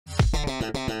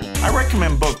I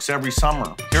recommend books every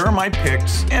summer. Here are my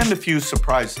picks and a few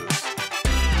surprises.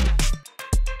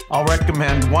 I'll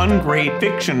recommend one great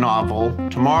fiction novel,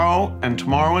 Tomorrow and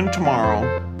Tomorrow and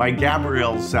Tomorrow by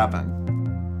Gabrielle Zevin.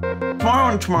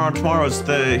 Tomorrow and Tomorrow and Tomorrow is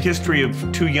the history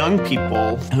of two young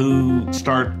people who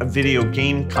start a video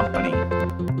game company.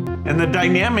 And the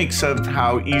dynamics of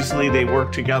how easily they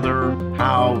work together,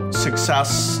 how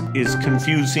success is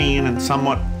confusing and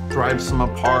somewhat drives them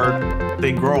apart.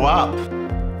 They grow up.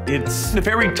 It's a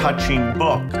very touching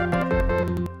book.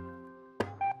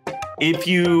 If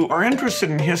you are interested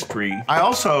in history, I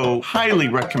also highly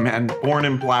recommend Born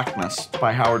in Blackness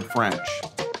by Howard French.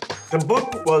 The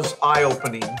book was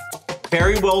eye-opening,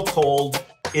 very well told.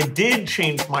 It did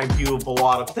change my view of a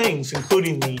lot of things,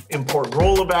 including the important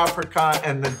role of Africa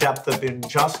and the depth of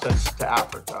injustice to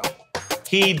Africa.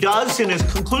 He does, in his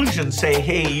conclusion, say,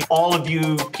 hey, all of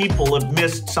you people have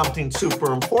missed something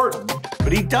super important,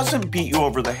 but he doesn't beat you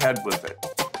over the head with it.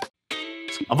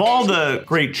 Of all the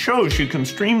great shows you can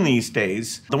stream these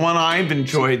days, the one I've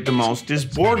enjoyed the most is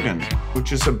Borgen,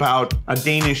 which is about a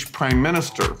Danish prime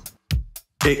minister.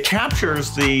 It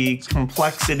captures the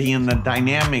complexity and the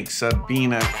dynamics of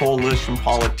being a coalition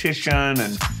politician,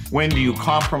 and when do you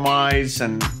compromise,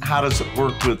 and how does it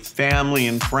work with family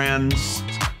and friends.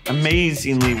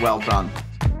 Amazingly well done.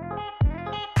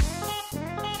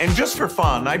 And just for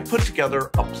fun, I put together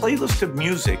a playlist of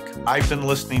music I've been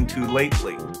listening to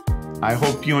lately. I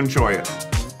hope you enjoy it.